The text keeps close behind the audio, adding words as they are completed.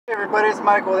Hey everybody, it's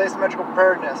Michael with Asymmetrical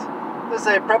Preparedness. This is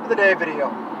a prep of the day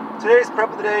video. Today's prep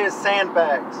of the day is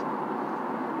sandbags.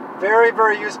 Very,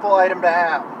 very useful item to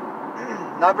have.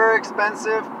 Not very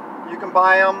expensive. You can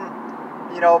buy them,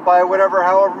 buy whatever,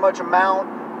 however much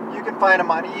amount. You can find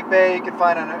them on eBay, you can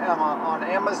find them on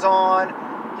Amazon.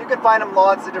 You can find them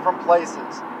lots of different places.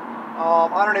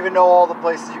 I don't even know all the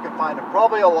places you can find them.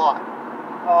 Probably a lot.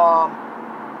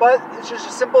 But it's just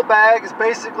a simple bag. It's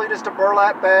basically just a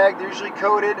burlap bag. They're usually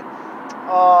coated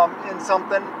in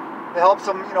something that helps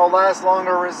them, last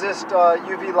longer, resist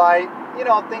UV light,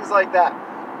 things like that.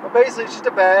 But basically, it's just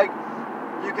a bag.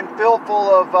 You can fill full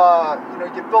of,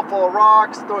 you can fill full of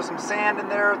rocks, throw some sand in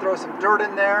there, throw some dirt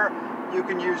in there. You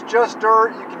can use just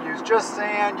dirt. You can use just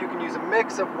sand. You can use a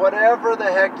mix of whatever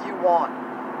the heck you want.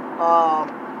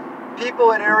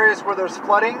 People in areas where there's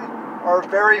flooding are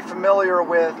very familiar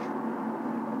with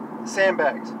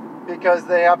sandbags because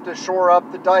they have to shore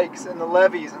up the dikes and the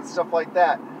levees and stuff like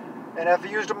that, and have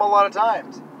used them a lot of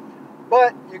times.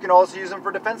 But you can also use them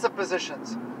for defensive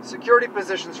positions, security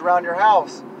positions around your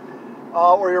house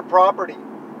or your property.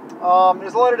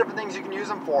 There's a lot of different things you can use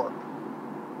them for.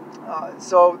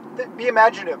 So be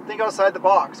imaginative, think outside the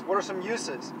box. What are some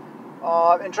uses?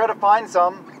 And try to find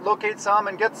some, locate some,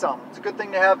 and get some. It's a good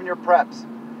thing to have in your preps.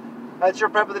 That's your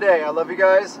prep of the day. I love you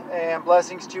guys, and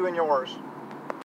blessings to you and yours.